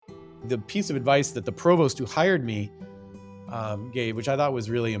the piece of advice that the provost who hired me gave, which I thought was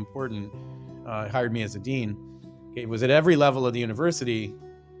really important, hired me as a dean, was at every level of the university,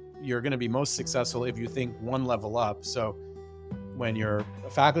 you're going to be most successful if you think one level up. So when you're a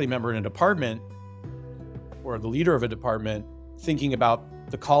faculty member in a department or the leader of a department, thinking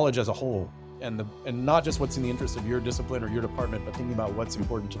about the college as a whole and not just what's in the interest of your discipline or your department, but thinking about what's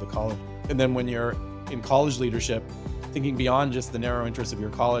important to the college. And then when you're in college leadership, thinking beyond just the narrow interests of your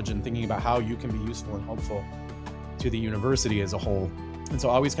college and thinking about how you can be useful and helpful to the university as a whole. And so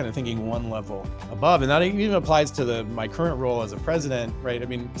always kind of thinking one level above. And that even applies to my current role as a president, right? I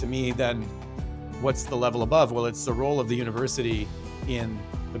mean, to me, then what's the level above? Well, it's the role of the university in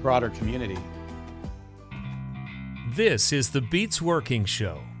the broader community. This is the Beats Working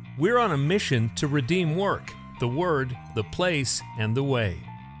Show. We're on a mission to redeem work, the word, the place, and the way.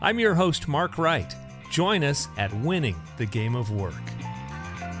 I'm your host, Mark Wright. Join us at Winning the Game of Work.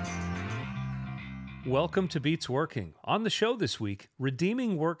 Welcome to Beats Working. On the show this week,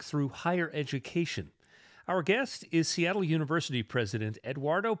 redeeming work through higher education. Our guest is Seattle University President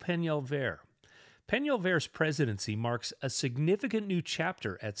Eduardo Peñalver. Peñalver's presidency marks a significant new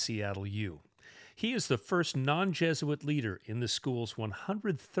chapter at Seattle U. He is the first non-Jesuit leader in the school's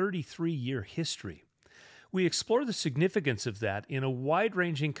 133-year history. We explore the significance of that in a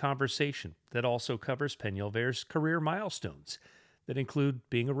wide-ranging conversation that also covers Peñalver's career milestones that include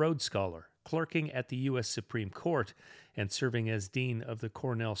being a Rhodes Scholar, clerking at the U.S. Supreme Court, and serving as Dean of the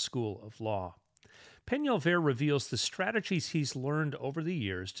Cornell School of Law. Peñalver reveals the strategies he's learned over the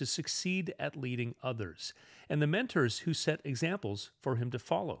years to succeed at leading others, and the mentors who set examples for him to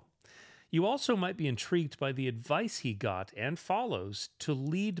follow. You also might be intrigued by the advice he got and follows to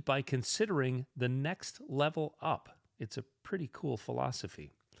lead by considering the next level up. It's a pretty cool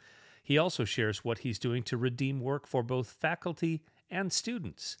philosophy. He also shares what he's doing to redeem work for both faculty and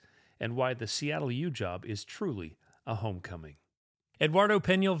students, and why the Seattle U job is truly a homecoming. Eduardo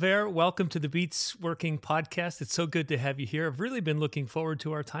Peñalver, welcome to the Beats Working podcast. It's so good to have you here. I've really been looking forward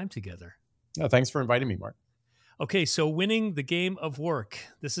to our time together. Oh, thanks for inviting me, Mark. Okay, so winning the game of work.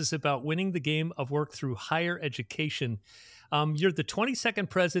 This is about winning the game of work through higher education. You're the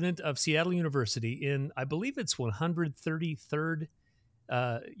 22nd president of Seattle University in, I believe it's 133rd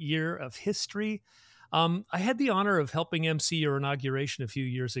year of history. I had the honor of helping MC your inauguration a few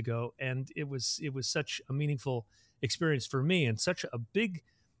years ago, and it was such a meaningful experience for me and such a big,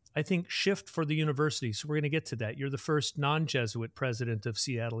 I think, shift for the university. So we're going to get to that. You're the first non-Jesuit president of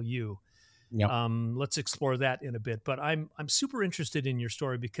Seattle U. Yep. Let's explore that in a bit. But I'm super interested in your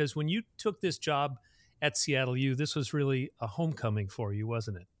story because when you took this job at Seattle U, this was really a homecoming for you,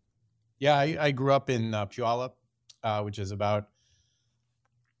 wasn't it? Yeah, I grew up in Puyallup, which is about,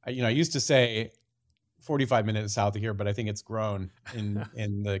 I used to say 45 minutes south of here, but I think it's grown in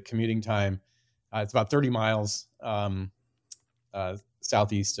the commuting time. It's about 30 miles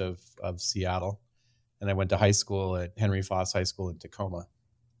southeast of Seattle. And I went to high school at Henry Foss High School in Tacoma.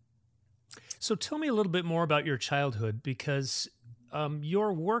 So tell me a little bit more about your childhood, because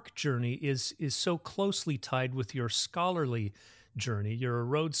your work journey is so closely tied with your scholarly journey. You're a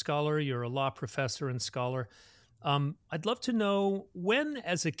Rhodes Scholar, you're a law professor and scholar. I'd love to know, when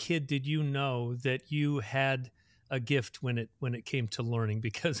as a kid did you know that you had a gift when it came to learning?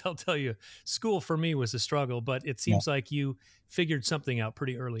 Because I'll tell you, school for me was a struggle, but it seems like you figured something out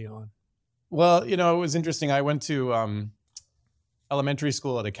pretty early on. Well, it was interesting. I went to elementary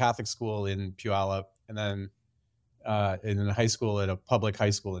school at a Catholic school in Puyallup, and then in high school at a public high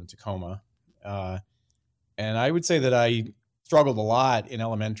school in Tacoma. And I would say that I struggled a lot in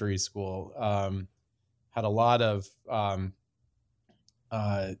elementary school. Had a lot of, my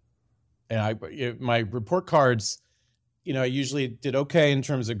report cards, I usually did okay in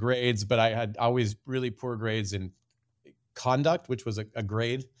terms of grades, but I had always really poor grades in conduct, which was a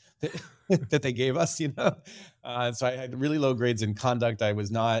grade that they gave us, so I had really low grades in conduct. I was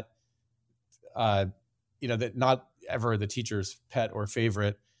not, not ever the teacher's pet or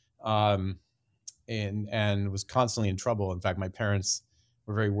favorite, and was constantly in trouble. In fact, my parents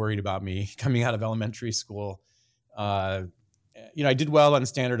were very worried about me coming out of elementary school. I did well on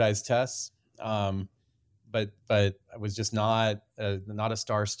standardized tests, but I was just not a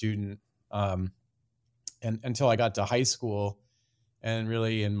star student, and until I got to high school. And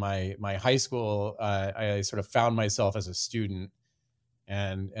really in my high school, I sort of found myself as a student,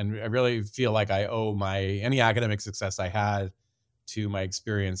 and I really feel like I owe any academic success I had to my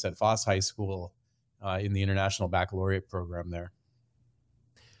experience at Foss High School in the International Baccalaureate program there.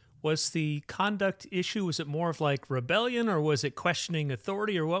 Was the conduct issue, was it more of like rebellion, or was it questioning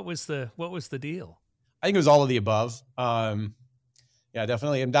authority, or what was the deal? I think it was all of the above. Yeah,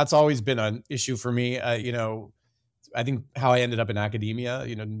 definitely. And that's always been an issue for me. I think how I ended up in academia,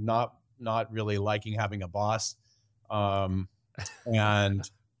 not really liking having a boss. Um, and,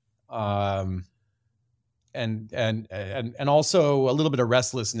 um, and also a little bit of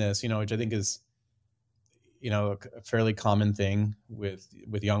restlessness, which I think is, a fairly common thing with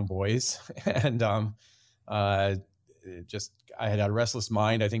young boys. And, uh, just, I had a restless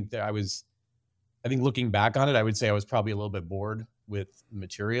mind. I think that I think looking back on it, I would say I was probably a little bit bored with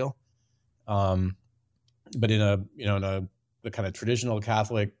material. Um, but in the kind of traditional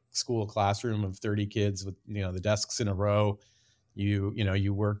Catholic school classroom of 30 kids with, the desks in a row,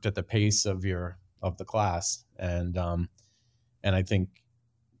 you worked at the pace of the class. And I think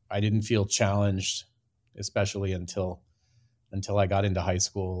I didn't feel challenged, especially until I got into high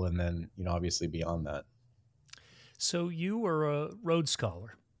school, and then, obviously beyond that. So you were a Rhodes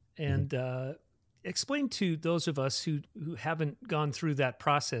Scholar, Mhm. and explain to those of us who haven't gone through that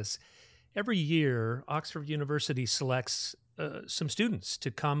process. Every year, Oxford University selects some students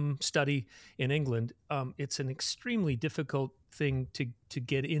to come study in England. It's an extremely difficult thing to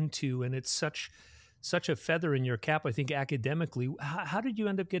get into, and it's such a feather in your cap, I think, academically. How did you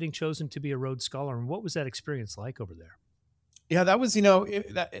end up getting chosen to be a Rhodes Scholar, and what was that experience like over there? Yeah, that was,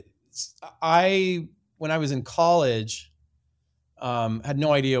 I when I was in college, had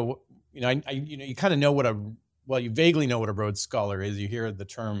no idea what, you kind of know what you vaguely know what a Rhodes Scholar is. You hear the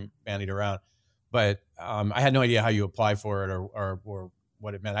term bandied around, but I had no idea how you apply for it, or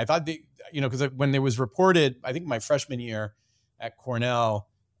what it meant. I thought because when it was reported, I think my freshman year at Cornell,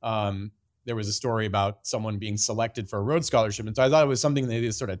 there was a story about someone being selected for a Rhodes Scholarship, and so I thought it was something they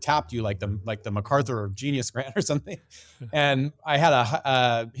just sort of tapped you, like the MacArthur Genius Grant or something. And I had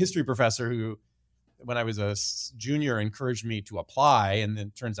a history professor who, when I was a junior, encouraged me to apply. And then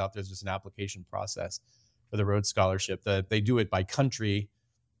it turns out there's just an application process for the Rhodes Scholarship. That they do it by country.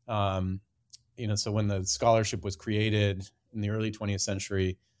 So when the scholarship was created in the early 20th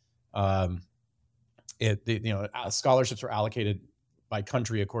century, scholarships were allocated by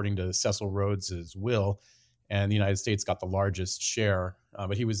country according to Cecil Rhodes's will, and the United States got the largest share.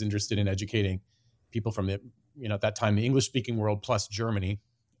 But he was interested in educating people from at that time, the English-speaking world plus Germany.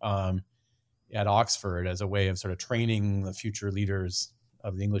 At Oxford, as a way of sort of training the future leaders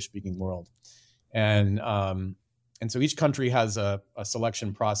of the English-speaking world. And so each country has a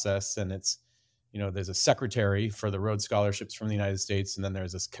selection process, and it's, there's a secretary for the Rhodes Scholarships from the United States, and then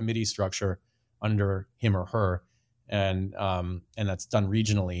there's this committee structure under him or her, and that's done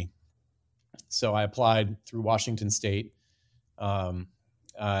regionally. So I applied through Washington State when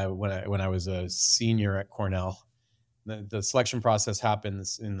I was a senior at Cornell. The selection process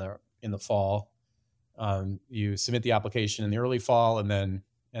happens in the fall. You submit the application in the early fall, and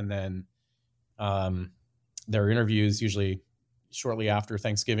then there are interviews usually shortly after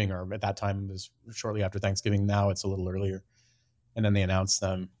Thanksgiving, or at that time it was shortly after Thanksgiving. Now it's a little earlier, and then they announce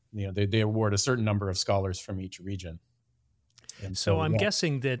them. They award a certain number of scholars from each region. And So I'm yeah.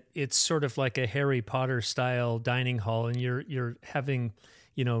 guessing that it's sort of like a Harry Potter style dining hall, and you're having,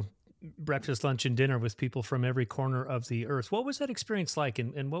 breakfast, lunch, and dinner with people from every corner of the earth. What was that experience like,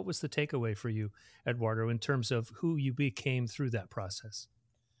 and what was the takeaway for you, Eduardo, in terms of who you became through that process?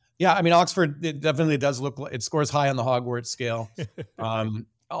 Yeah, I mean, Oxford, it definitely does look like it scores high on the Hogwarts scale.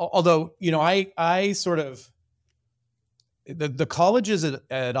 Although, I sort of, the colleges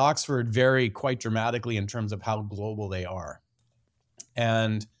at Oxford vary quite dramatically in terms of how global they are.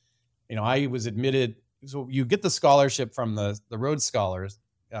 And, I was admitted, so you get the scholarship from the Rhodes Scholars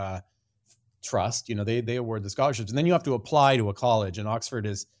Trust, they award the scholarships, and then you have to apply to a college, and Oxford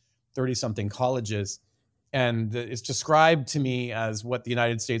is 30 something colleges. And it's described to me as what the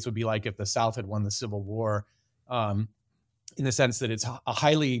United States would be like if the South had won the Civil War, in the sense that it's a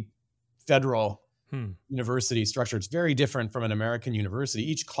highly federal university structure. It's very different from an American university.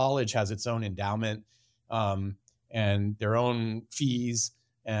 Each college has its own endowment, and their own fees,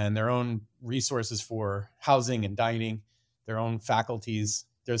 and their own resources for housing and dining, their own faculties.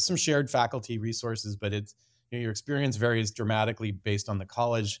 There's some shared faculty resources, but it's, your experience varies dramatically based on the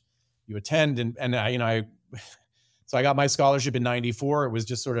college you attend. So I got my scholarship in '94. It was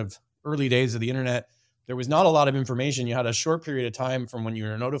just sort of early days of the internet. There was not a lot of information. You had a short period of time from when you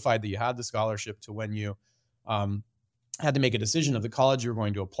were notified that you had the scholarship to when you had to make a decision of the college you were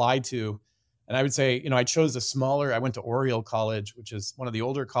going to apply to. And I would say, I chose I went to Oriel College, which is one of the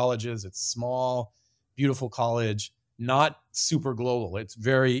older colleges. It's small, beautiful college, not super global. It's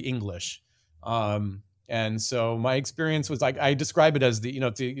very English. And so my experience was like, I describe it as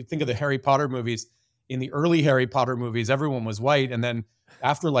you think of the Harry Potter movies. In the early Harry Potter movies, everyone was white. And then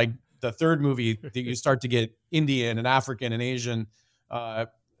after like the third movie, you start to get Indian and African and Asian.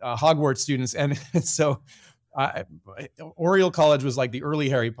 Hogwarts students, and so Oriel College was like the early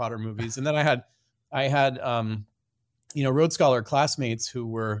Harry Potter movies, and then I had Rhodes Scholar classmates who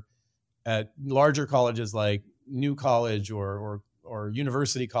were at larger colleges like New College or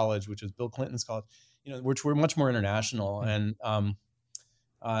University College, which is Bill Clinton's college, which were much more international. And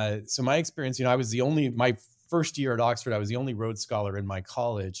so my experience, I was my first year at Oxford, I was the only Rhodes Scholar in my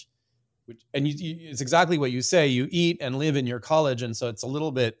college. It's exactly what you say. You eat and live in your college, and so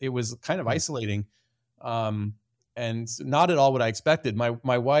it was kind of isolating, and not at all what I expected.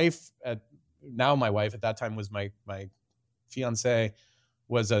 My wife at that time was my fiance,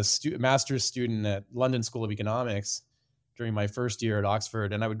 was a master's student at London School of Economics during my first year at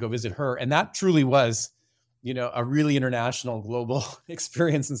Oxford, and I would go visit her, and that truly was, a really international, global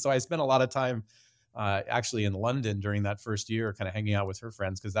experience. And so I spent a lot of time actually in London during that first year, kind of hanging out with her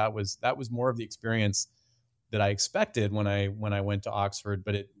friends, because that was more of the experience that I expected when I went to Oxford.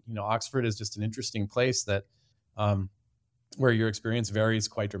 But Oxford is just an interesting place that where your experience varies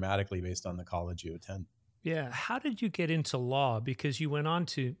quite dramatically based on the college you attend. Yeah. How did you get into law? Because you went on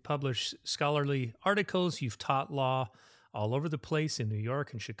to publish scholarly articles. You've taught law all over the place in New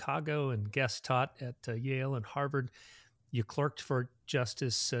York and Chicago, and guest taught at Yale and Harvard. You clerked for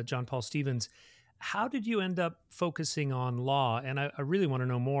Justice John Paul Stevens. How did you end up focusing on law? And I really want to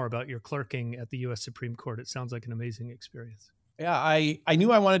know more about your clerking at the U.S. Supreme Court. It sounds like an amazing experience. Yeah, I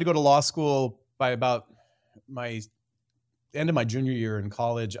knew I wanted to go to law school by about my end of my junior year in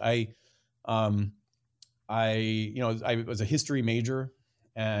college. I was a history major,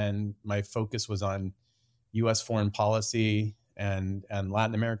 and my focus was on U.S. foreign policy and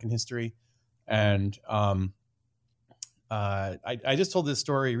Latin American history. And I just told this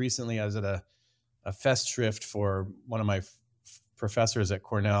story recently. I was at a festschrift for one of my professors at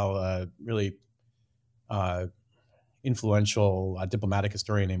Cornell, really influential diplomatic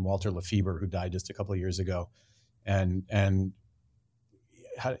historian named Walter Lefebvre, who died just a couple of years ago. And the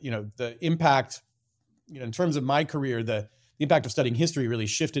impact, in terms of my career, the impact of studying history really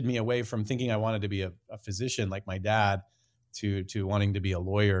shifted me away from thinking I wanted to be a physician like my dad to wanting to be a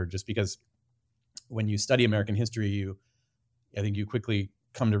lawyer, just because when you study American history, I think you quickly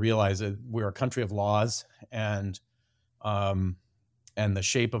come to realize that we're a country of laws, and the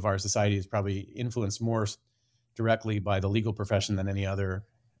shape of our society is probably influenced more directly by the legal profession than any other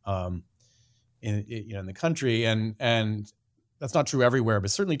in the country, and that's not true everywhere, but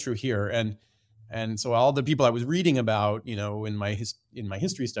certainly true here. And so all the people I was reading about, in my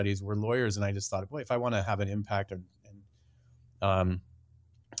history studies were lawyers, and I just thought, boy, if I want to have an impact on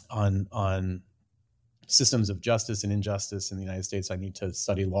systems of justice and injustice in the United States, I need to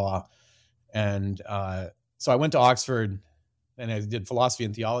study law. And so I went to Oxford, and I did philosophy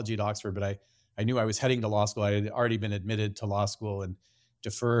and theology at Oxford, but I knew I was heading to law school. I had already been admitted to law school and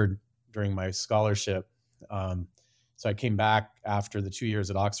deferred during my scholarship. So I came back after the 2 years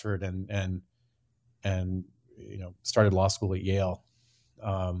at Oxford and started law school at Yale.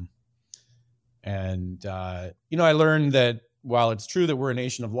 I learned that while it's true that we're a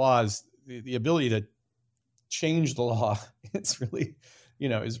nation of laws, the ability to change the law, it's really,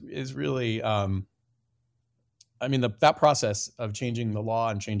 is really, that process of changing the law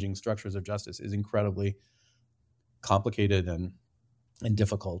and changing structures of justice is incredibly complicated and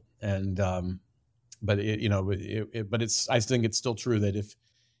difficult. And, but I think it's still true that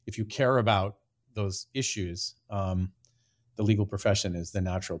if you care about those issues, the legal profession is the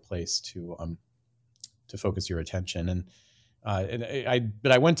natural place to focus your attention.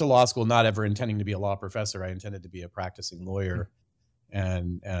 But I went to law school not ever intending to be a law professor. I intended to be a practicing lawyer,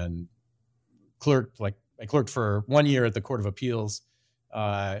 and clerked I clerked for 1 year at the Court of Appeals,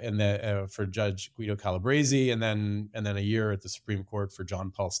 for Judge Guido Calabresi, and then a year at the Supreme Court for John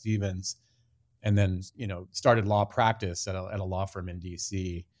Paul Stevens, and then started law practice at a law firm in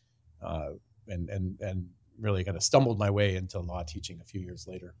D.C. And really kind of stumbled my way into law teaching a few years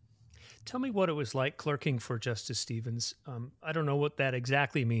later. Tell me what it was like clerking for Justice Stevens. I don't know what that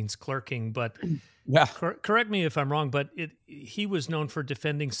exactly means, clerking, but yeah. Correct me if I'm wrong, but he was known for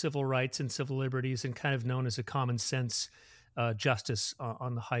defending civil rights and civil liberties, and kind of known as a common sense justice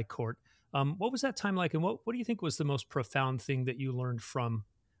on the high court. What was that time like, and what do you think was the most profound thing that you learned from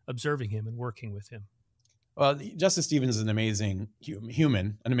observing him and working with him? Well, Justice Stevens is an amazing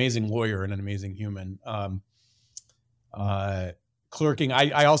human, an amazing lawyer, and an amazing human. Clerking,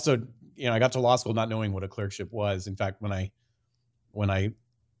 I also, I got to law school not knowing what a clerkship was. In fact, when I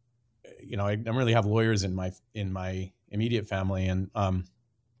don't really have lawyers in my immediate family, and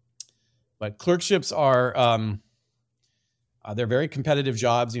but clerkships are They're very competitive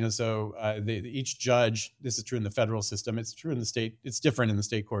jobs, so each judge, this is true in the federal system, it's true in the state, it's different in the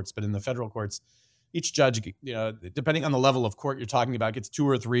state courts, but in the federal courts, each judge, depending on the level of court you're talking about, gets 2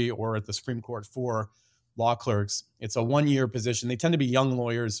 or 3, or at the Supreme Court, 4 law clerks. It's a 1-year position. They tend to be young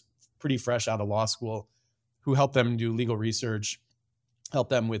lawyers, pretty fresh out of law school, who help them do legal research, help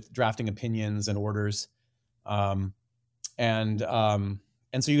them with drafting opinions and orders. And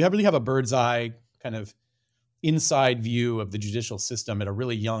so you really have a bird's eye kind of inside view of the judicial system at a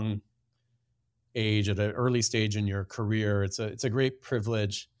really young age, at an early stage in your career. It's a great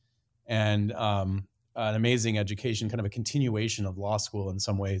privilege and an amazing education, kind of a continuation of law school in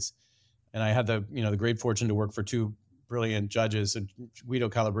some ways. And I had the great fortune to work for 2 brilliant judges. Guido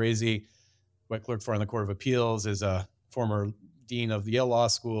Calabresi, who I clerked for on the Court of Appeals, is a former dean of the Yale Law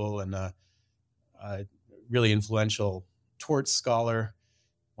School and a really influential tort scholar,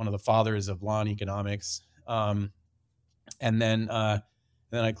 one of the fathers of law and economics. And then I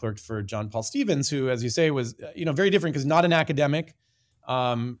clerked for John Paul Stevens, who, as you say, was very different because not an academic,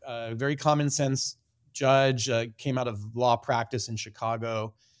 very common sense judge, came out of law practice in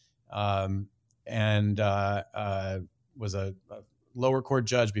Chicago, and was a lower court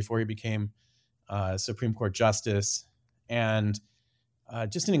judge before he became Supreme Court justice, and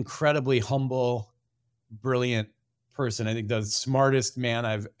just an incredibly humble, brilliant person. I think the smartest man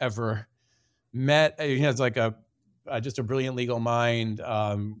I've ever met. He has like just a brilliant legal mind,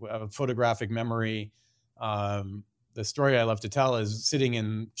 a photographic memory. The story I love to tell is sitting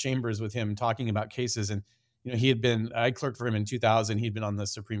in chambers with him talking about cases. And, I clerked for him in 2000. He'd been on the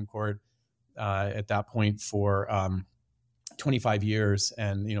Supreme Court at that point for 25 years.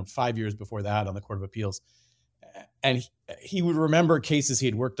 And, 5 years before that on the Court of Appeals. And he would remember cases he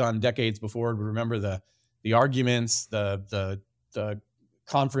had worked on decades before, would remember the arguments, the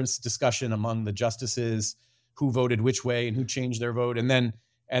conference discussion among the justices, who voted which way and who changed their vote. And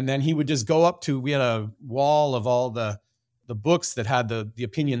then he would just go up to, we had a wall of all the books that had the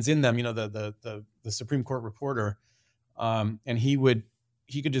opinions in them, the Supreme Court reporter. And he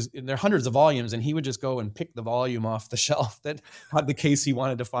could just, there are hundreds of volumes, and he would just go and pick the volume off the shelf that had the case he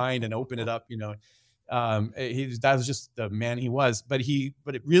wanted to find and open it up, that was just the man he was, but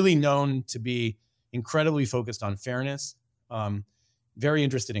it really known to be incredibly focused on fairness, very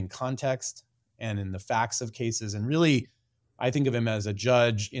interested in context and in the facts of cases. And really, I think of him as a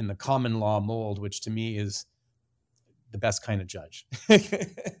judge in the common law mold, which to me is the best kind of judge.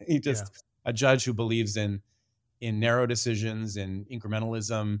 A judge who believes in narrow decisions, in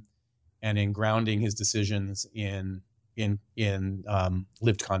incrementalism, and in grounding his decisions in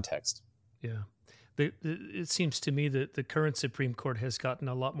lived context. Yeah. It seems to me that the current Supreme Court has gotten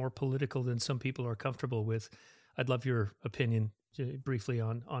a lot more political than some people are comfortable with. I'd love your opinion briefly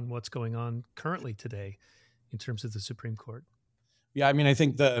on what's going on currently today in terms of the Supreme Court. Yeah, I mean, I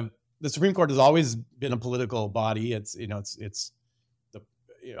think the Supreme Court has always been a political body. It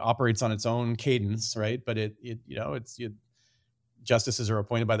operates on its own cadence, right? But justices are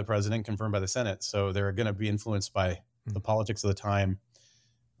appointed by the president, confirmed by the Senate, so they're going to be influenced by the politics of the time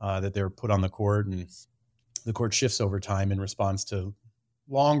that they're put on the court, and the court shifts over time in response to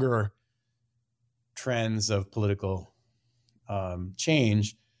longer trends of political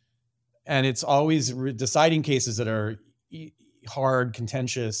change. And it's always deciding cases that are hard,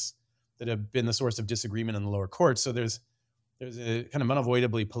 contentious, that have been the source of disagreement in the lower courts. So there's a kind of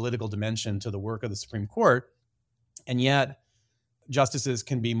unavoidably political dimension to the work of the Supreme Court. And yet justices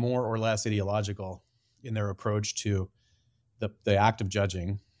can be more or less ideological in their approach to the act of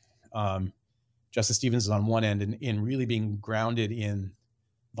judging. Justice Stevens is on one end in really being grounded in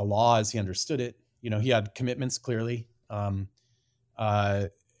the law as he understood it. He had commitments clearly, and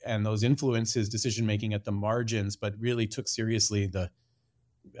those influenced his decision-making at the margins, but really took seriously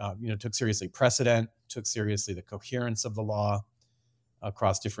precedent, took seriously the coherence of the law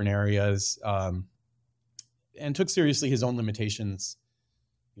across different areas, and took seriously his own limitations,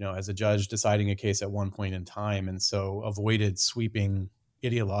 as a judge deciding a case at one point in time, and so avoided sweeping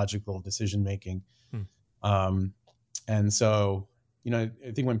ideological decision-making. And so, I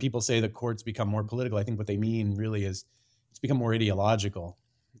think when people say the courts become more political, I think what they mean really is it's become more ideological,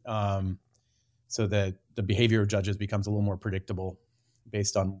 so that the behavior of judges becomes a little more predictable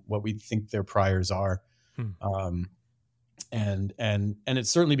based on what we think their priors are. And it's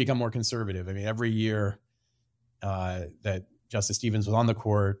certainly become more conservative. I mean, every year that Justice Stevens was on the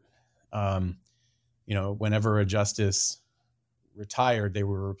court, whenever a justice retired, they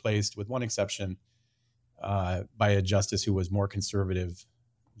were replaced, with one exception, by a justice who was more conservative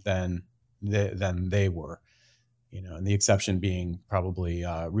than they were. And the exception being probably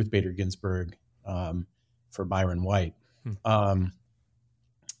Ruth Bader Ginsburg for Byron White. Um,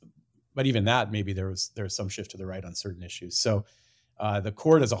 but even that, maybe there was some shift to the right on certain issues. So the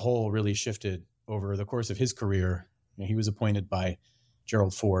court as a whole really shifted over the course of his career. He was appointed by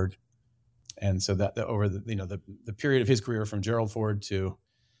Gerald Ford, and so that over the period of his career from Gerald Ford to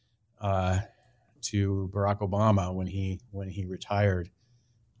Barack Obama when he retired,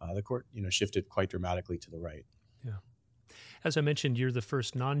 the court shifted quite dramatically to the right. Yeah. As I mentioned, you're the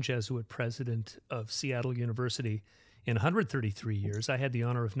first non-Jesuit president of Seattle University in 133 years. I had the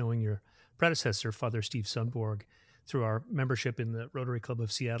honor of knowing your predecessor, Father Steve Sundborg, through our membership in the Rotary Club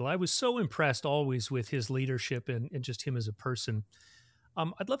of Seattle. I was so impressed always with his leadership and just him as a person.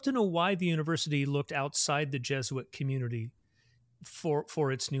 I'd love to know why the university looked outside the Jesuit community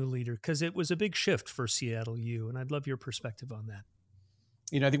for its new leader, because it was a big shift for Seattle U, and I'd love your perspective on that.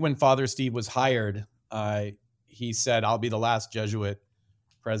 I think when Father Steve was hired, he said, "I'll be the last Jesuit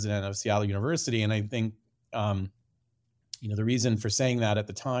president of Seattle University." And I think, the reason for saying that at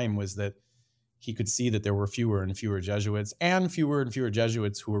the time was that he could see that there were fewer and fewer Jesuits and fewer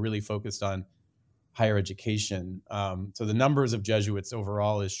Jesuits who were really focused on higher education. So the numbers of Jesuits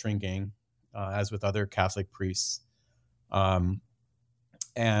overall is shrinking, as with other Catholic priests. And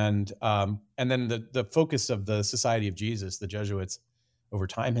then the focus of the Society of Jesus, the Jesuits, over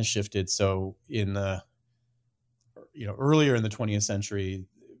time has shifted. So in the earlier in the 20th century,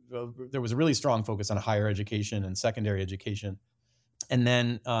 there was a really strong focus on higher education and secondary education. And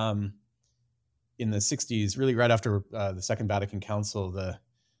then in the 60s, really right after the Second Vatican Council, the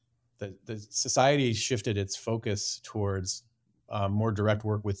society shifted its focus towards more direct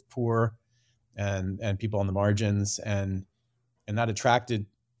work with poor and people on the margins, and that attracted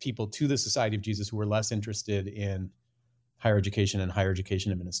people to the Society of Jesus who were less interested in higher education and higher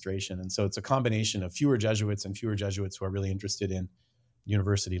education administration. And so it's a combination of fewer Jesuits and fewer Jesuits who are really interested in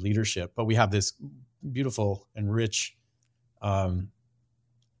university leadership. But we have this beautiful and rich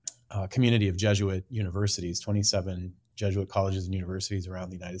community of Jesuit universities, 27 Jesuit colleges and universities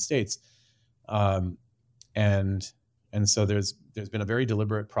around the United States. And so there's been a very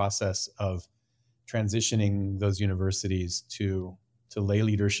deliberate process of transitioning those universities to lay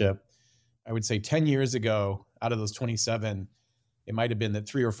leadership. I would say 10 years ago, out of those 27, it might have been that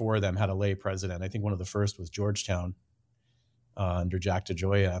 3 or 4 of them had a lay president. I think one of the first was Georgetown under Jack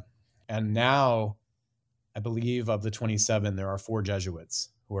DeGioia. And now, I believe of the 27, there are 4 Jesuits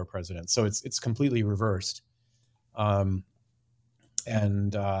who are presidents. So it's completely reversed. And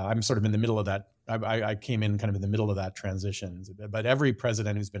I'm sort of in the middle of that. I came in kind of in the middle of that transition. But every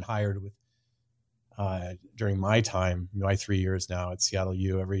president who's been hired with during my time, my 3 years now at Seattle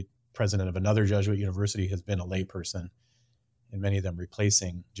U, every president of another Jesuit university has been a lay person, and many of them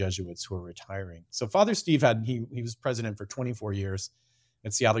replacing Jesuits who are retiring. So Father Steve he was president for 24 years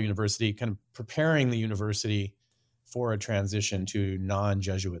at Seattle University, kind of preparing the university for a transition to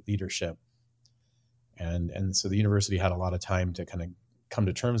non-Jesuit leadership. And so the university had a lot of time to kind of come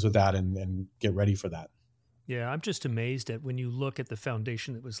to terms with that and get ready for that. Yeah, I'm just amazed at when you look at the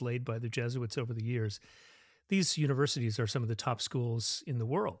foundation that was laid by the Jesuits over the years. These universities are some of the top schools in the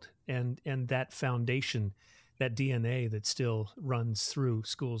world, and that foundation, that DNA that still runs through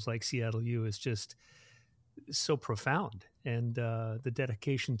schools like Seattle U is just so profound, and the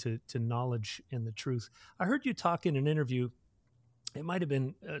dedication to knowledge and the truth. I heard you talk in an interview. It might have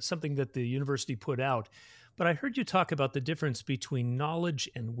been something that the university put out, but I heard you talk about the difference between knowledge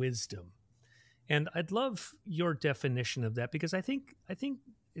and wisdom. And I'd love your definition of that, because I think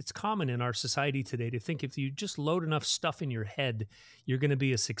it's common in our society today to think if you just load enough stuff in your head, you're going to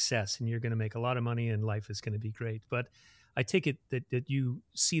be a success and you're going to make a lot of money and life is going to be great. But I take it that you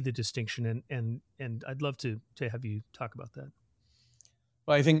see the distinction, and I'd love to have you talk about that.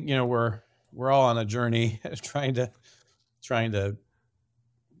 Well, I think we're all on a journey trying to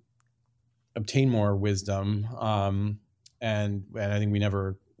obtain more wisdom, and I think we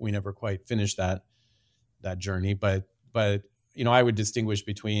never quite finish that journey. But I would distinguish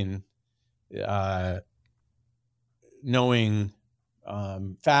between knowing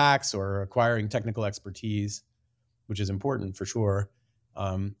facts or acquiring technical expertise, which is important for sure,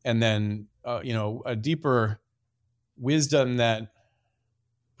 and then a deeper wisdom that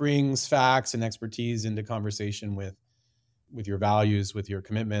brings facts and expertise into conversation with your values, with your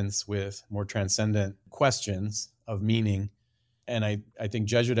commitments, with more transcendent questions of meaning. And I think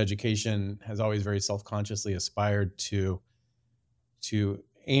Jesuit education has always very self-consciously aspired to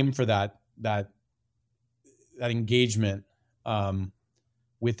aim for that engagement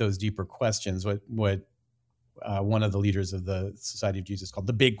with those deeper questions. What one of the leaders of the Society of Jesus called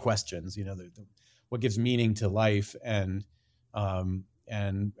the big questions. What gives meaning to life, and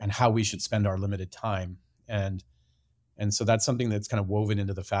how we should spend our limited time. And And so that's something that's kind of woven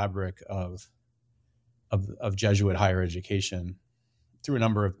into the fabric of Jesuit higher education through a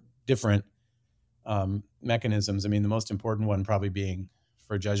number of different mechanisms. I mean, the most important one probably being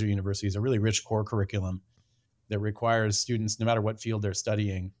for Jesuit universities, a really rich core curriculum that requires students, no matter what field they're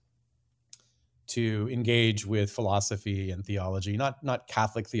studying, to engage with philosophy and theology, not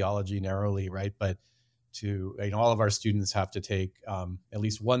Catholic theology narrowly, right? But all of our students have to take at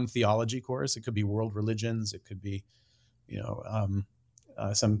least one theology course. It could be world religions. It could be,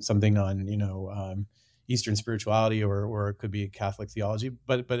 something on, Eastern spirituality, or it could be Catholic theology,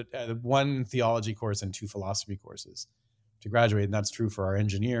 but one theology course and 2 philosophy courses to graduate. And that's true for our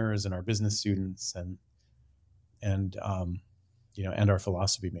engineers and our business students and our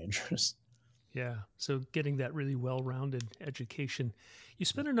philosophy majors. Yeah. So getting that really well-rounded education. You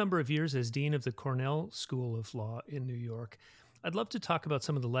spent a number of years as dean of the Cornell School of Law in New York. I'd love to talk about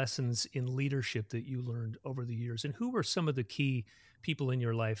some of the lessons in leadership that you learned over the years, and who were some of the key people in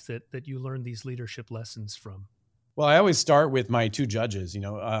your life that you learned these leadership lessons from? Well, I always start with my 2 judges,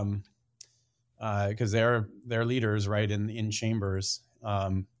 because they're leaders, right, in chambers,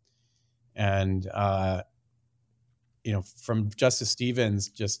 from Justice Stevens,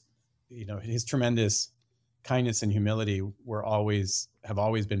 just his tremendous kindness and humility have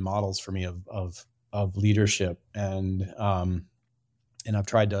always been models for me of leadership, and I've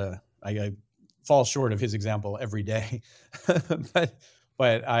tried to I fall short of his example every day,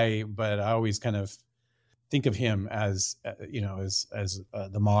 but I always kind of think of him as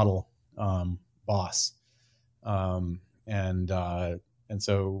the model boss, and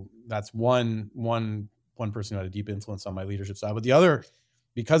so that's one person who had a deep influence on my leadership style. But the other,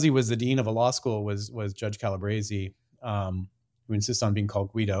 because he was the dean of a law school, was Judge Calabresi, who insists on being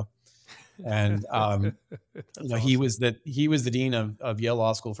called Guido. And Awesome. he was the dean of Yale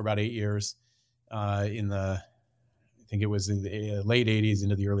Law School for about 8 years, I think it was in the late 80s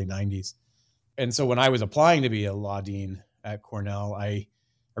into the early 90s. And so when I was applying to be a law dean at Cornell, I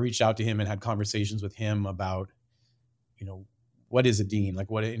reached out to him and had conversations with him about, what is a dean? Like,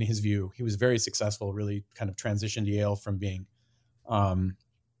 what, in his view, he was very successful, really kind of transitioned Yale from being,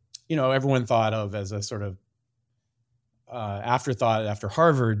 everyone thought of as a sort of afterthought after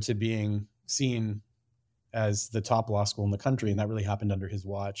Harvard, to being seen as the top law school in the country. And that really happened under his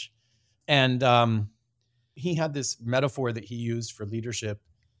watch. And he had this metaphor that he used for leadership,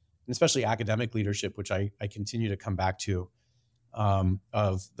 and especially academic leadership, which I continue to come back to,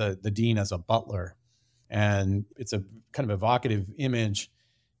 of the dean as a butler. And it's a kind of evocative image.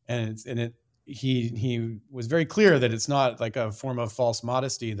 And he was very clear that it's not like a form of false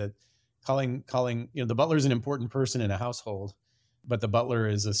modesty, that calling the butler is an important person in a household, but the butler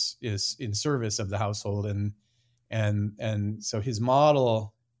is in service of the household. And so his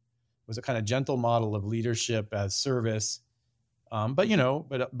model was a kind of gentle model of leadership as service, but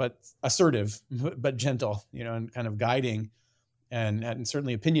assertive, but gentle, and kind of guiding, and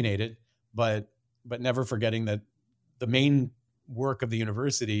certainly opinionated, but never forgetting that the main work of the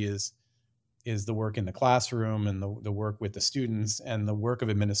university is the work in the classroom, and the work with the students, and the work of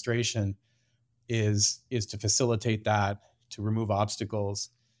administration is to facilitate that, to remove obstacles,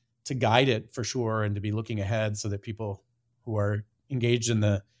 to guide it for sure, and to be looking ahead so that people who are engaged in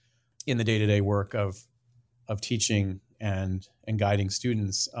the day-to-day work of teaching and guiding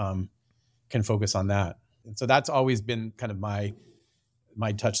students can focus on that. And so that's always been kind of my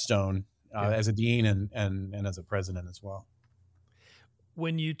touchstone as a dean and as a president as well.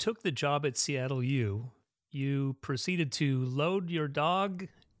 When you took the job at Seattle U, you proceeded to load your dog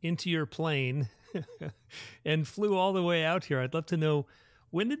into your plane and flew all the way out here. I'd love to know,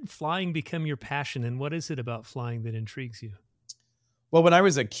 when did flying become your passion, and what is it about flying that intrigues you? Well, when I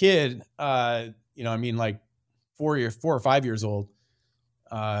was a kid, like 4 or 5 years old,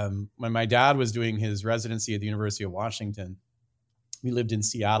 when my dad was doing his residency at the University of Washington, we lived in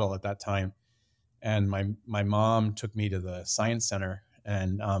Seattle at that time, and my mom took me to the Science Center,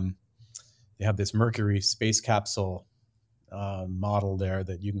 and they have this Mercury space capsule model there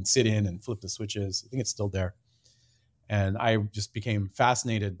that you can sit in and flip the switches. I think it's still there, and I just became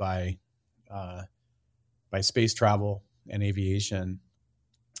fascinated by space travel and aviation,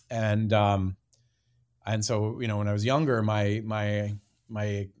 and so when I was younger, my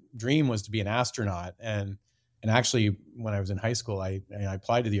dream was to be an astronaut, and actually when I was in high school, I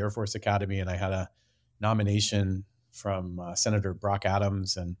applied to the Air Force Academy, and I had a nomination from Senator Brock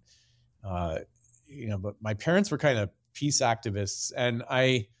Adams, and but my parents were kind of peace activists, and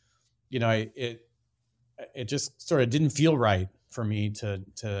it just sort of didn't feel right for me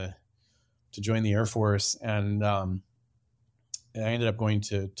to join the Air Force, and I ended up going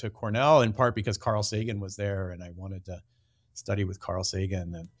to Cornell, in part because Carl Sagan was there, and I wanted to study with Carl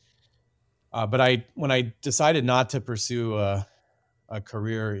Sagan. And but when I decided not to pursue a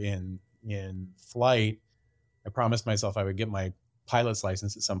career in flight, I promised myself I would get my pilot's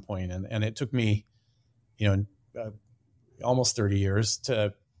license at some point, and it took me, almost 30 years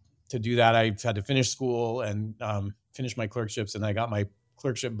to do that. I had to finish school and finish my clerkships, and I got my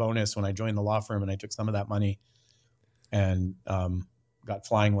clerkship bonus when I joined the law firm, and I took some of that money and got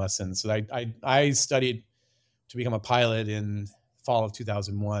flying lessons. So I studied to become a pilot in fall of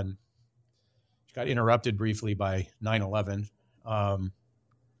 2001. Got interrupted briefly by 9/11, but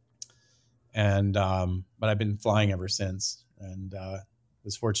I've been flying ever since, and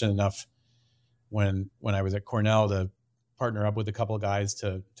was fortunate enough when I was at Cornell to partner up with a couple of guys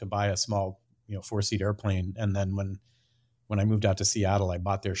to buy a small 4-seat airplane, and then when I moved out to Seattle, I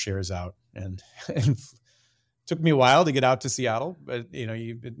bought their shares out, and it took me a while to get out to Seattle, but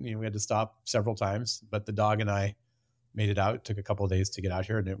we had to stop several times, but the dog and I made it out. It took a couple of days to get out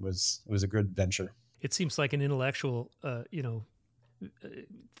here, and it was a good venture. It seems like an intellectual,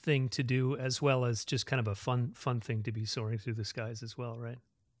 thing to do, as well as just kind of a fun thing to be soaring through the skies as well, right?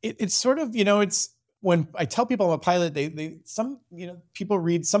 It's sort of, it's when I tell people I'm a pilot, some people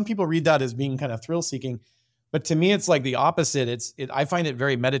read that as being kind of thrill seeking, but to me, it's like the opposite. I find it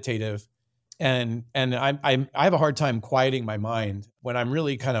very meditative, and I have a hard time quieting my mind when I'm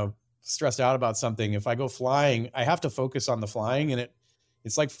really kind of stressed out about something. If I go flying, I have to focus on the flying, and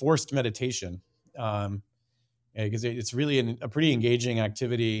it's like forced meditation, because it's really a pretty engaging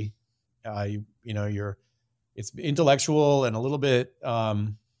activity. It's intellectual and a little bit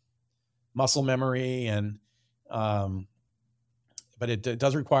muscle memory, and but it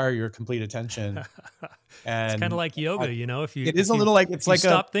does require your complete attention. And it's kind of like yoga, if you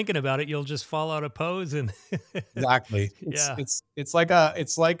stop thinking about it, you'll just fall out of pose. And exactly, it's like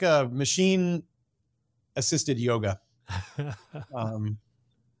a machine assisted yoga.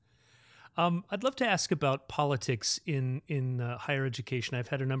 I'd love to ask about politics in higher education. I've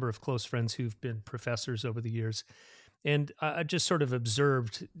had a number of close friends who've been professors over the years, and I just sort of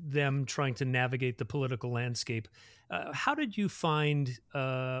observed them trying to navigate the political landscape. How did you find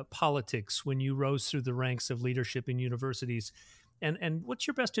politics when you rose through the ranks of leadership in universities? And what's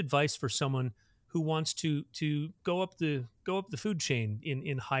your best advice for someone who wants to go up the food chain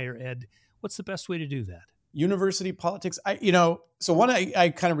in higher ed? What's the best way to do that? University politics, I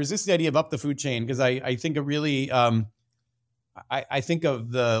kind of resist the idea of up the food chain, because I think it really, I think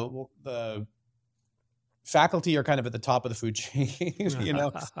of the faculty are kind of at the top of the food chain.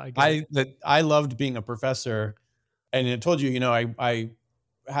 I loved being a professor, and I told you, I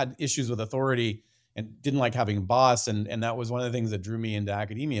had issues with authority and didn't like having a boss, and that was one of the things that drew me into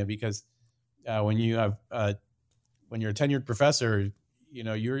academia, because when you're a tenured professor,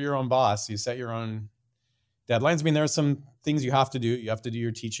 you're your own boss. You set your own deadlines. I mean, there are some things you have to do. You have to do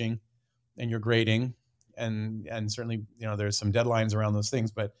your teaching and your grading, and certainly, there's some deadlines around those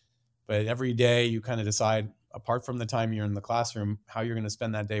things. But every day you kind of decide, apart from the time you're in the classroom, how you're going to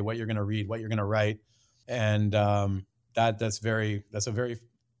spend that day, what you're going to read, what you're going to write, and that's a very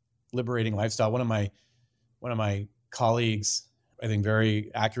liberating lifestyle. One of my colleagues, I think,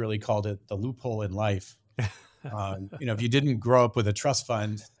 very accurately called it the loophole in life. If you didn't grow up with a trust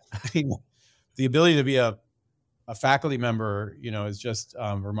fund, the ability to be a faculty member, is just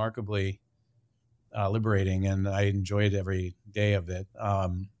remarkably liberating, and I enjoyed every day of it.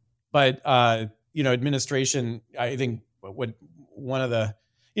 But administration, I think one of the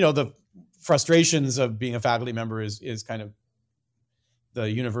the frustrations of being a faculty member is kind of the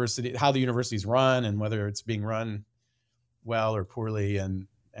university, how the university's run, and whether it's being run well or poorly. And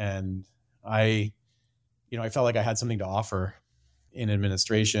I felt like I had something to offer in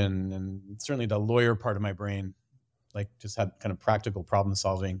administration, and certainly the lawyer part of my brain, like, just had kind of practical problem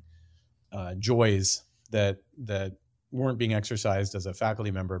solving joys that weren't being exercised as a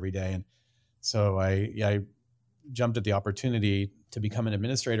faculty member every day. And so I jumped at the opportunity to become an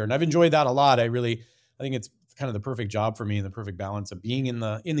administrator, and I've enjoyed that a lot. I think it's kind of the perfect job for me, and the perfect balance of being in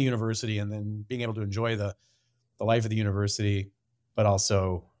the university, and then being able to enjoy the life of the university, but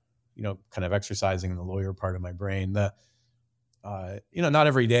also, kind of exercising the lawyer part of my brain. Not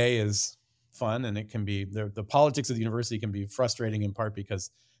every day is fun, and it can be the politics of the university can be frustrating, in part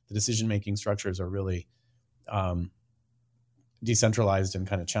because the decision-making structures are really decentralized and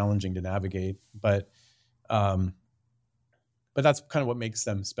kind of challenging to navigate. But that's kind of what makes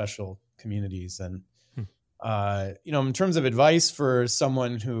them special communities. And in terms of advice for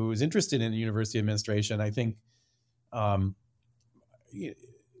someone who is interested in university administration, I think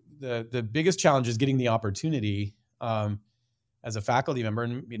the biggest challenge is getting the opportunity. as a faculty member.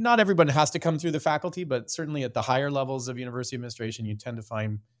 And not everyone has to come through the faculty, but certainly at the higher levels of university administration, you tend to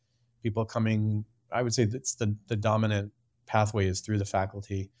find people coming. I would say that's the dominant pathway is through the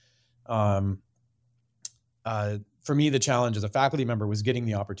faculty. For me, the challenge as a faculty member was getting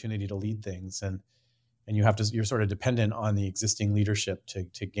the opportunity to lead things, and you're sort of dependent on the existing leadership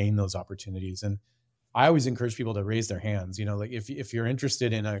to gain those opportunities. And I always encourage people to raise their hands. Like if you're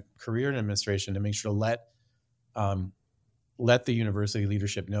interested in a career in administration, to make sure to let the university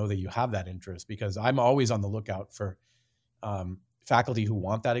leadership know that you have that interest, because I'm always on the lookout for faculty who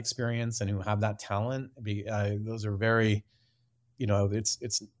want that experience and who have that talent. Those are very,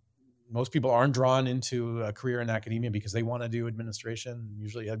 it's most people aren't drawn into a career in academia because they want to do administration.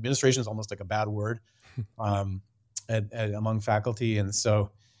 Usually administration is almost like a bad word among faculty. And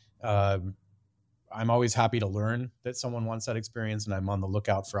so I'm always happy to learn that someone wants that experience, and I'm on the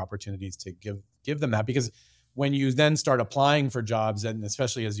lookout for opportunities to give them that. Because when you then start applying for jobs, and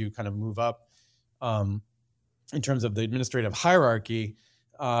especially as you kind of move up in terms of the administrative hierarchy,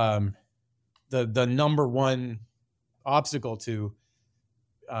 the number one obstacle to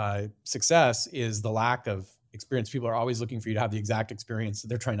success is the lack of experience. People are always looking for you to have the exact experience that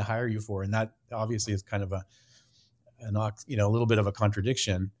they're trying to hire you for, and that obviously is kind of a little bit of a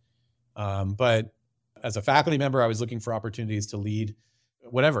contradiction. But as a faculty member, I was looking for opportunities to lead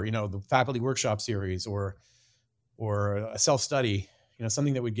whatever, the faculty workshop series or a self-study,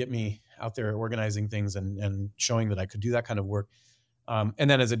 something that would get me out there organizing things and showing that I could do that kind of work. And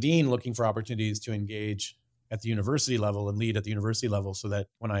then as a dean, looking for opportunities to engage at the university level and lead at the university level, so that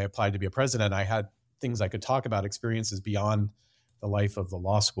when I applied to be a president, I had things I could talk about, experiences beyond the life of the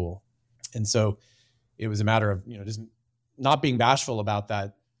law school. And so it was a matter of, just not being bashful about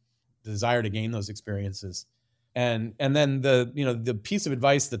that desire to gain those experiences. And then the piece of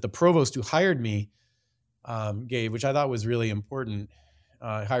advice that the provost who hired me gave, which I thought was really important,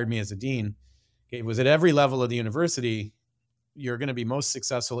 hired me as a dean, was at every level of the university, you're going to be most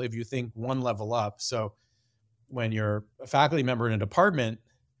successful if you think one level up. So when you're a faculty member in a department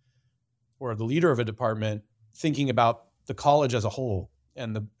or the leader of a department, thinking about the college as a whole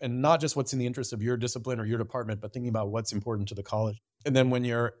and not just what's in the interest of your discipline or your department, but thinking about what's important to the college. And then when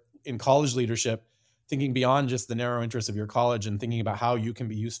you're in college leadership, thinking beyond just the narrow interests of your college and thinking about how you can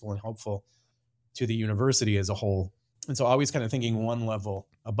be useful and helpful to the university as a whole. And so always kind of thinking one level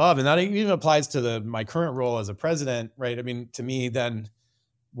above. And that even applies to my current role as a president, right? I mean, to me, then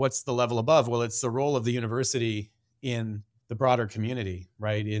what's the level above? Well, it's the role of the university in the broader community,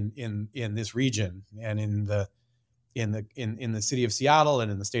 right? In this region and in the city of Seattle and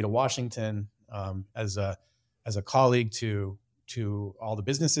in the state of Washington, as a colleague to all the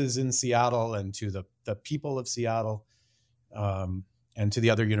businesses in Seattle and to the people of Seattle, and to the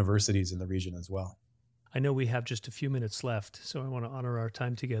other universities in the region as well. I know we have just a few minutes left, so I want to honor our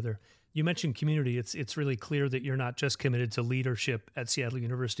time together. You mentioned community. It's really clear that you're not just committed to leadership at Seattle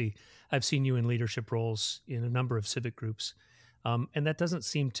University. I've seen you in leadership roles in a number of civic groups, and that doesn't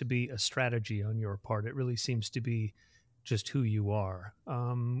seem to be a strategy on your part. It really seems to be just who you are.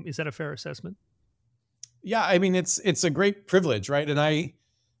 Is that a fair assessment? Yeah, I mean, it's a great privilege, right? And I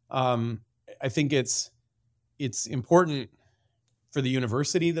think it's important for the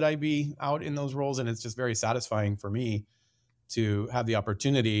university that I be out in those roles, and it's just very satisfying for me to have the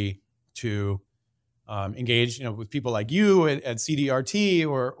opportunity to engage, with people like you at CDRT,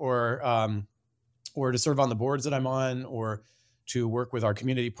 or to serve on the boards that I'm on, or to work with our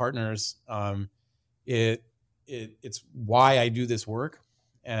community partners. It's why I do this work,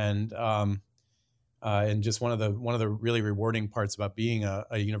 and just one of the really rewarding parts about being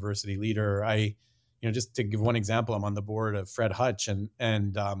a university leader. Just to give one example, I'm on the board of Fred Hutch, and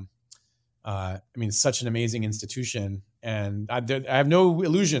I mean, it's such an amazing institution, and I have no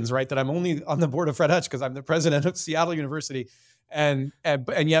illusions, right, that I'm only on the board of Fred Hutch because I'm the president of Seattle University, and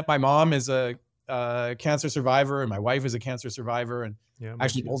yet my mom is a cancer survivor, and my wife is a cancer survivor, and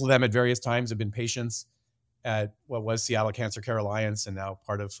actually both of them at various times have been patients at what was Seattle Cancer Care Alliance and now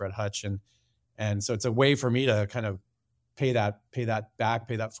part of Fred Hutch, and so it's a way for me to kind of pay that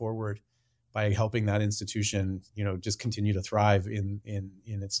forward by helping that institution, just continue to thrive in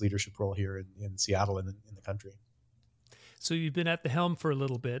its leadership role here in Seattle and in the country. So you've been at the helm for a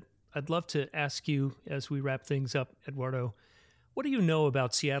little bit. I'd love to ask you, as we wrap things up, Eduardo, what do you know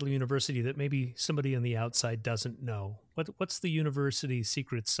about Seattle University that maybe somebody on the outside doesn't know? What's the university's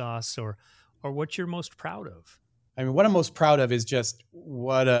secret sauce, or what you're most proud of? I mean, what I'm most proud of is just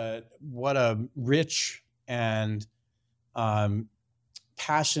what a rich and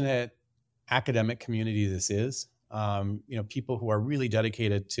passionate academic community this is. People who are really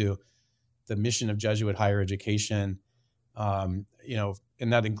dedicated to the mission of Jesuit higher education, And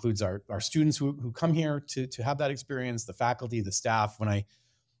that includes our students who come here to have that experience, the faculty, the staff.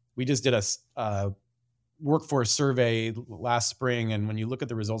 We just did a workforce survey last spring, and when you look at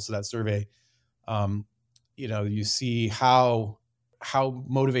the results of that survey, you see how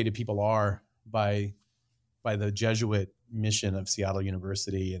motivated people are by the Jesuit mission of Seattle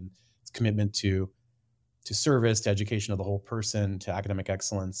University and its commitment to service, to education of the whole person, to academic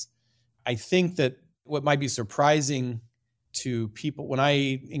excellence. I think that what might be surprising to people when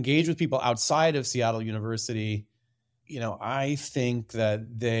I engage with people outside of Seattle University, I think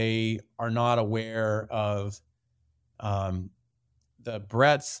that they are not aware of the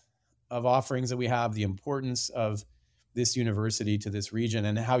breadth of offerings that we have, the importance of this university to this region,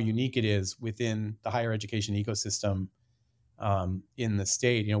 and how unique it is within the higher education ecosystem in the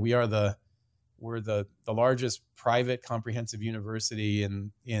state. We're the largest private comprehensive university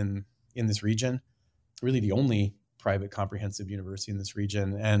in this region, really the only private comprehensive university in this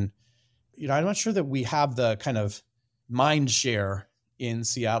region. And, I'm not sure that we have the kind of mind share in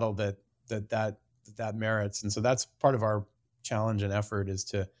Seattle that merits. And so that's part of our challenge and effort, is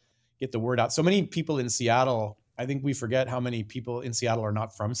to get the word out. So many people in Seattle, I think we forget how many people in Seattle are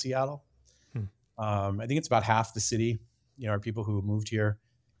not from Seattle. I think it's about half the city, are people who moved here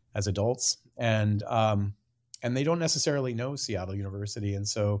as adults, and they don't necessarily know Seattle University. And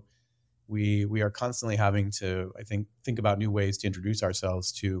so we are constantly having to, I think about new ways to introduce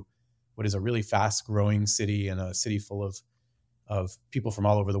ourselves to what is a really fast growing city, and a city full of people from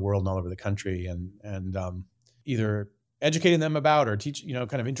all over the world and all over the country, and either educating them about or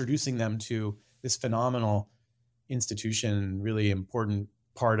kind of introducing them to this phenomenal institution. Really important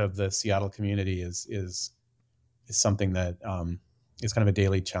part of the Seattle community is something that is kind of a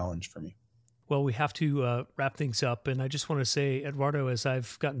daily challenge for me. Well, we have to wrap things up. And I just want to say, Eduardo, as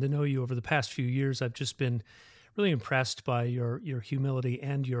I've gotten to know you over the past few years, I've just been really impressed by your humility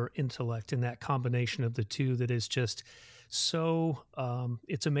and your intellect, and that combination of the two that is just so,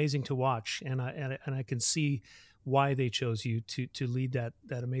 it's amazing to watch. And I can see why they chose you to lead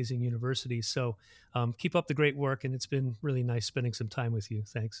that amazing university. So keep up the great work. And it's been really nice spending some time with you.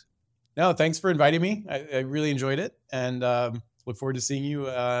 Thanks. No, thanks for inviting me. I really enjoyed it. And look forward to seeing you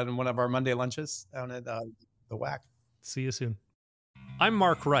on one of our Monday lunches down at the WAC. See you soon. I'm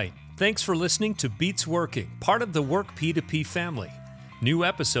Mark Wright. Thanks for listening to Beats Working, part of the Work P2P family. New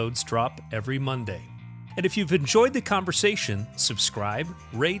episodes drop every Monday. And if you've enjoyed the conversation, subscribe,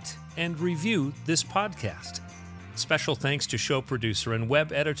 rate, and review this podcast. Special thanks to show producer and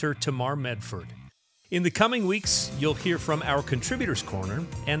web editor Tamar Medford. In the coming weeks, you'll hear from our Contributors Corner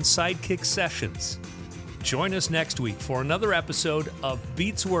and Sidekick Sessions. Join us next week for another episode of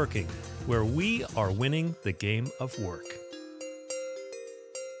Beats Working, where we are winning the game of work.